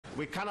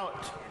We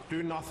cannot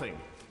do nothing,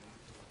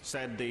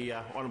 said the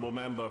honourable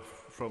member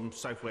from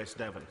South West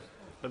Devon.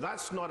 But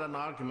that's not an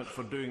argument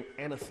for doing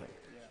anything.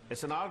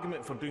 It's an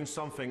argument for doing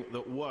something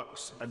that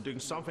works and doing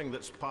something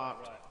that's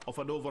part of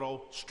an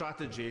overall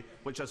strategy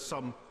which has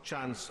some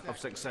chance of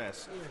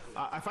success.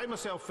 I find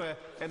myself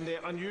in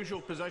the unusual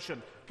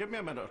position, give me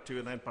a minute or two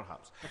and then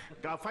perhaps,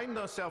 I find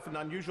myself in the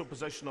unusual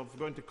position of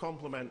going to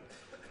compliment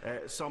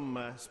some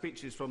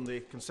speeches from the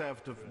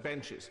Conservative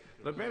benches.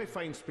 There are many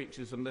fine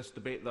speeches in this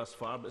debate thus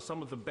far, but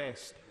some of the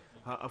best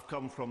have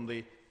come from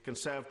the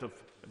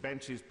Conservative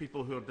benches,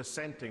 people who are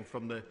dissenting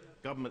from the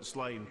government's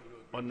line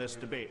on this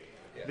debate.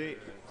 The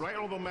Right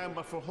Honourable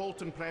Member for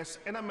Holton Press,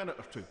 in a minute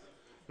or two,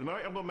 the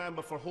Right Honourable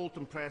Member for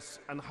Holton Press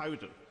and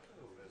Howden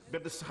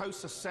did this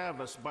House a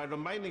service by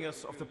reminding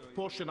us of the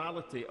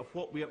proportionality of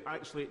what we are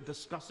actually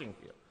discussing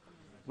here.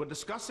 We're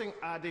discussing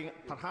adding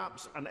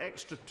perhaps an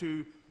extra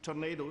 2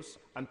 tornadoes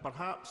and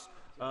perhaps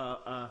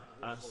a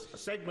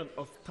segment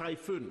of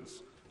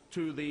typhoons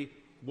to the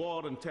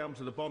war in terms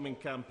of the bombing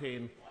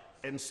campaign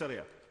in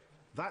Syria.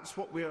 That's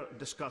what we're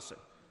discussing.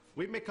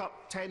 We make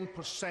up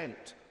 10%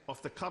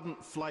 of the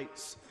current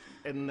flights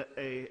in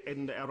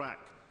Iraq.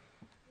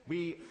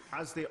 We,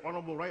 as the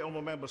Right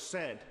Honourable Member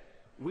said,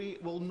 we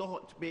will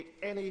not make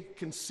any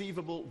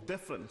conceivable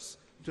difference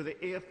to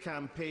the air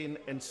campaign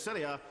in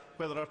Syria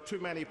where there are too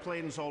many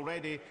planes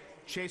already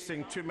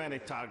chasing too many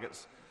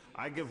targets.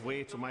 I give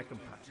way to my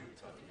companion.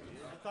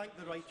 I thank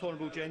the Right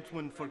Honourable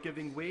Gentleman for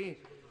giving way,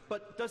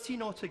 but does he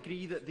not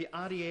agree that the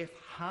RAF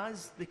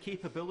has the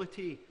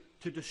capability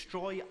to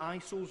destroy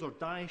ISIL's or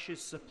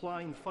Daesh's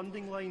supply and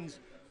funding lines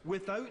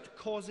without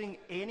causing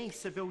any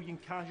civilian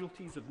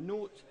casualties of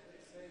note?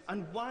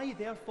 And why,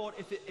 therefore,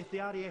 if the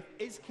RAF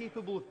is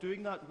capable of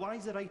doing that, why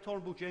is the Right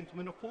Honourable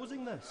Gentleman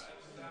opposing this?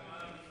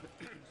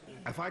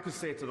 If I could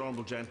say to the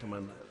Honourable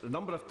Gentleman, the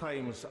number of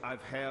times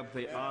I've heard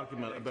the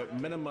argument about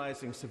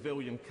minimising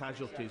civilian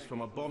casualties from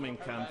a bombing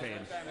campaign,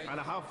 and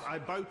I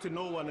bow to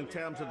no one in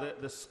terms of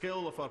the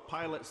skill of our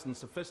pilots and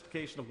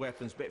sophistication of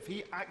weapons, but if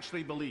he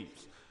actually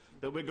believes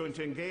that we're going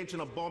to engage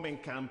in a bombing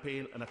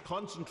campaign in a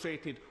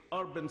concentrated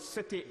urban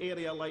city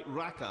area like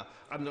Raqqa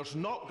and there's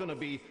not going to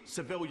be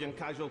civilian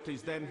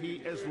casualties, then he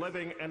is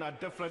living in a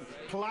different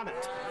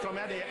planet from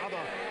any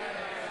other.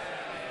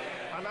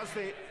 And as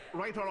the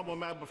Right Honourable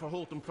Member for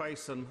Holton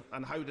Price and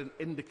Howden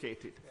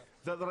indicated,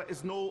 that there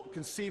is no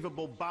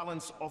conceivable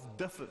balance of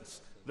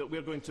difference that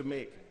we're going to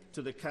make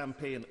to the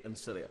campaign in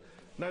Syria.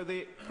 Now,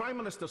 the Prime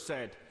Minister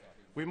said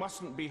we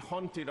mustn't be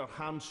haunted or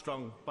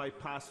hamstrung by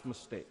past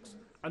mistakes.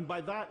 And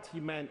by that he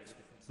meant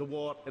the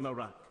war in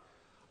Iraq.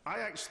 I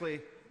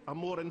actually am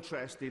more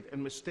interested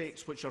in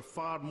mistakes which are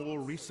far more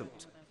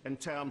recent in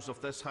terms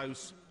of this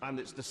House and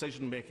its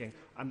decision-making,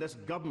 and this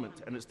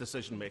government and its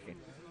decision-making.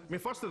 I mean,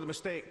 first of the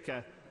mistake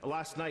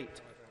last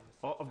night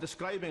of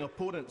describing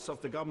opponents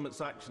of the government's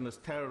action as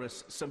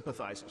terrorist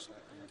sympathisers.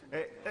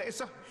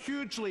 It's a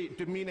hugely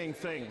demeaning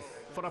thing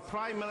for a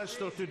Prime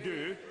Minister to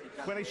do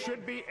when he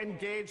should be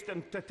engaged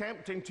in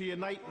attempting to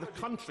unite the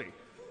country,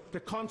 to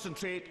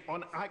concentrate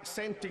on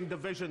accenting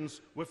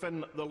divisions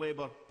within the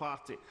Labour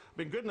Party. I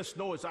mean, goodness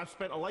knows I've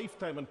spent a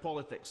lifetime in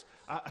politics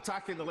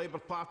attacking the Labour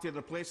Party and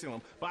replacing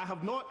them, but I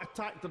have not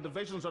attacked the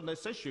divisions on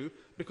this issue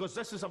because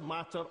this is a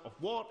matter of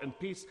war and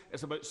peace.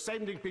 It's about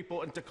sending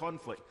people into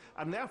conflict,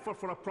 and therefore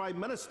for a Prime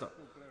Minister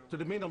to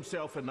demean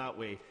himself in that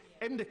way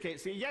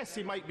indicates that yes,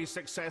 he might be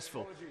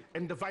successful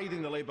in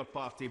dividing the Labour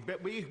Party,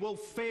 but we will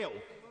fail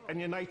in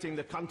uniting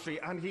the country,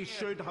 and he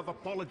should have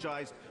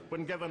apologised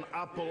when given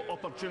ample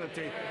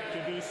opportunity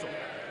to do so.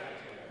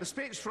 The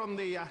speech from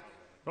the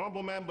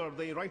Honourable Member,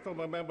 the Right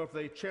Honourable Member,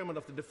 the Chairman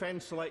of the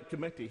Defence Select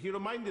Committee, he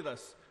reminded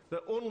us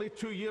that only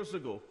 2 years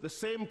ago the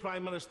same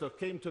Prime Minister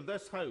came to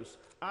this House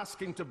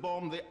asking to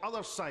bomb the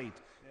other side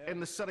in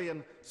the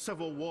Syrian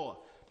civil war.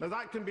 Now,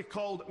 that can be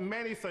called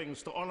many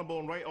things to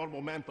honourable and right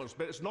honourable members,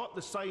 but it's not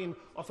the sign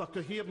of a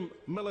coherent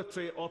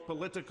military or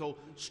political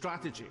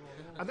strategy.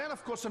 And then,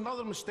 of course,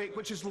 another mistake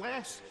which is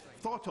less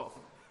thought of,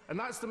 and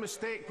that's the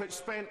mistake which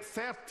spent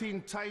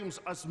 13 times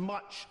as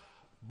much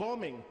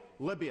bombing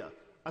Libya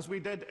as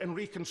we did in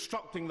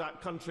reconstructing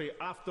that country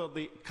after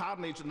the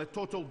carnage and the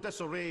total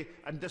disarray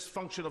and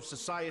dysfunction of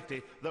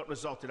society that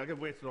resulted. I give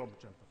way to the Honourable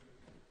Gentleman.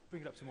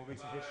 Bring it up to more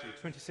recent history.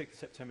 26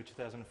 September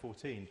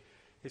 2014.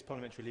 His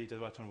parliamentary leader,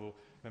 the Right Honourable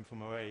Member for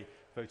Moray,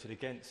 voted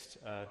against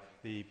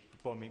the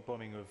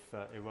bombing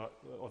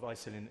of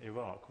ISIL in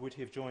Iraq. Would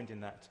he have joined in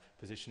that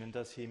position, and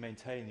does he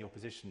maintain the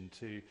opposition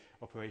to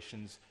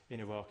operations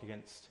in Iraq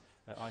against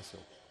ISIL?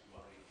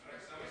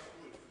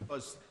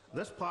 Because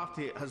this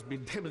party has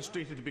been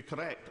demonstrated to be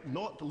correct,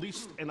 not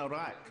least in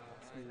Iraq,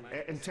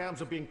 in terms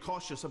of being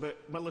cautious about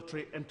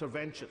military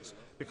interventions.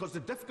 Because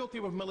the difficulty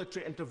with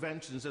military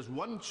interventions is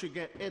once you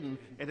get in,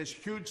 it is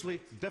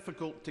hugely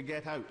difficult to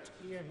get out.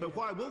 But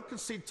what I will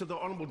concede to the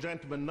Honourable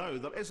Gentleman now,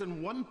 there is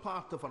in one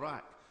part of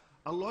Iraq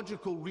a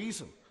logical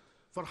reason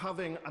for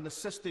having an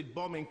assisted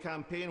bombing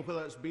campaign,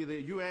 whether it be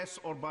the US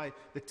or by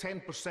the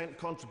 10%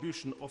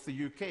 contribution of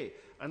the UK,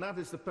 and that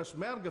is the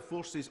Peshmerga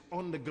forces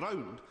on the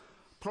ground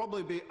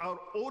probably be our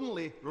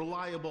only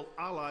reliable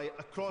ally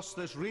across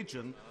this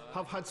region,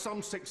 have had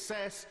some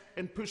success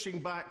in pushing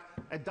back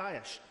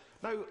Daesh.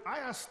 Now, I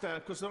asked,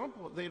 because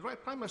the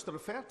Prime Minister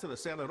referred to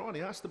this earlier on,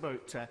 he asked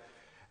about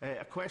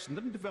a question,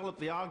 didn't develop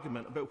the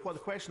argument about what the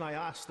question I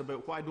asked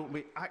about why don't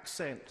we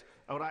accent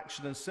our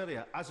action in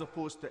Syria as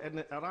opposed to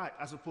in Iraq,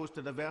 as opposed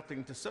to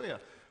diverting to Syria.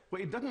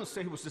 What he didn't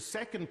say was the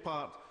second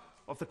part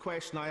of the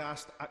question I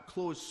asked at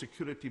closed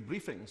security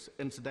briefings,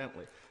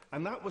 incidentally,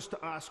 and that was to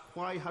ask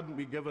why hadn't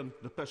we given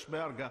the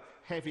Peshmerga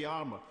heavy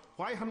armour?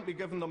 Why hadn't we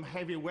given them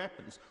heavy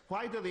weapons?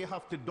 Why do they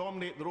have to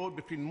dominate the road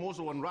between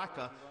Mosul and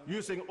Raqqa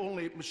using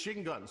only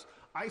machine guns?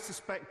 I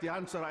suspect the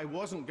answer I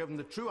wasn't given,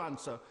 the true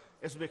answer,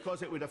 is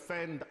because it would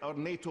offend our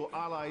NATO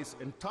allies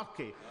in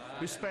Turkey,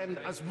 who spend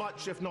as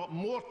much, if not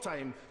more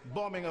time,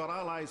 bombing our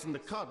allies in the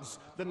Kurds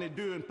than they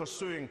do in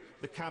pursuing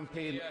the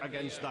campaign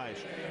against Daesh.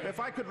 If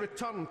I could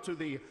return to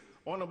the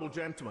honourable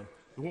gentleman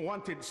who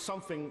wanted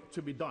something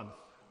to be done,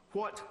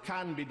 what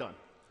can be done?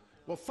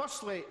 Well,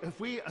 firstly, if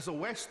we as a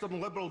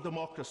Western liberal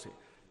democracy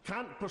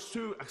can't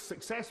pursue a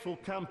successful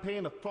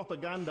campaign of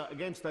propaganda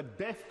against a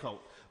death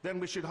cult, then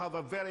we should have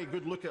a very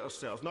good look at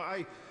ourselves. Now,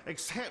 I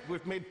accept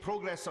we've made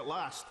progress at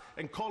last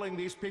in calling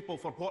these people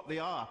for what they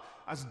are,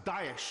 as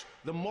Daesh,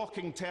 the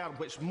mocking term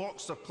which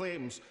mocks their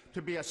claims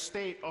to be a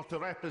state or to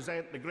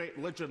represent the great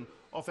religion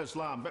of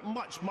Islam. But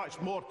much,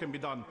 much more can be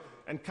done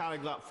in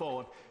carrying that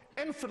forward.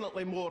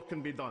 Infinitely more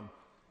can be done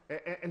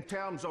in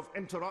terms of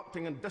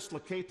interrupting and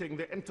dislocating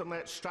the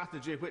internet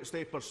strategy which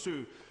they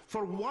pursue.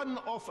 For one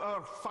of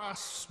our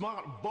fast,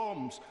 smart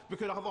bombs, we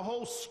could have a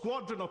whole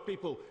squadron of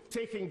people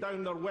taking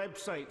down their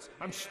websites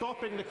and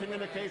stopping the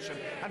communication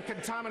and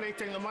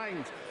contaminating the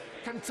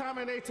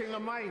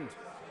mind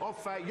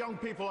of young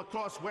people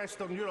across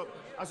Western Europe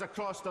as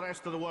across the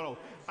rest of the world.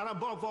 And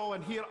above all,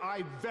 and here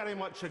I very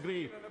much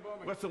agree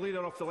with the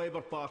leader of the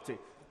Labour Party,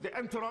 the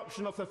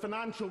interruption of the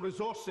financial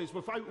resources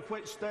without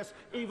which this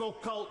evil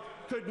cult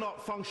could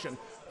not function.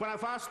 When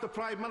I've asked the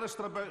Prime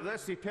Minister about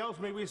this, he tells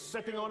me we're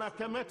sitting on a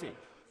committee.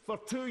 For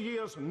 2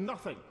 years,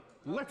 nothing,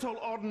 little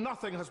or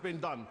nothing has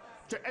been done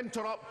to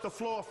interrupt the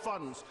flow of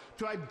funds,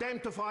 to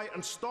identify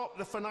and stop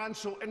the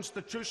financial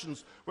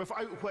institutions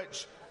without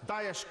which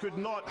Daesh could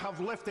not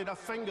have lifted a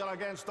finger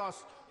against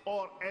us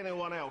or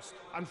anyone else.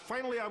 And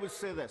finally, I would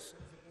say this.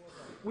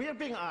 We are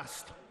being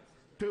asked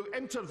to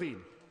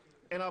intervene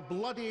in a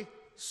bloody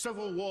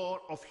civil war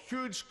of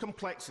huge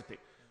complexity.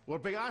 We're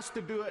being asked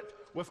to do it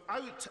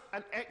without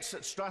an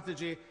exit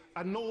strategy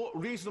and no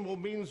reasonable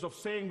means of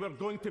saying we're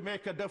going to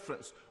make a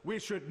difference. We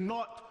should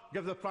not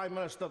give the Prime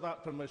Minister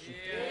that permission.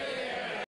 Yeah.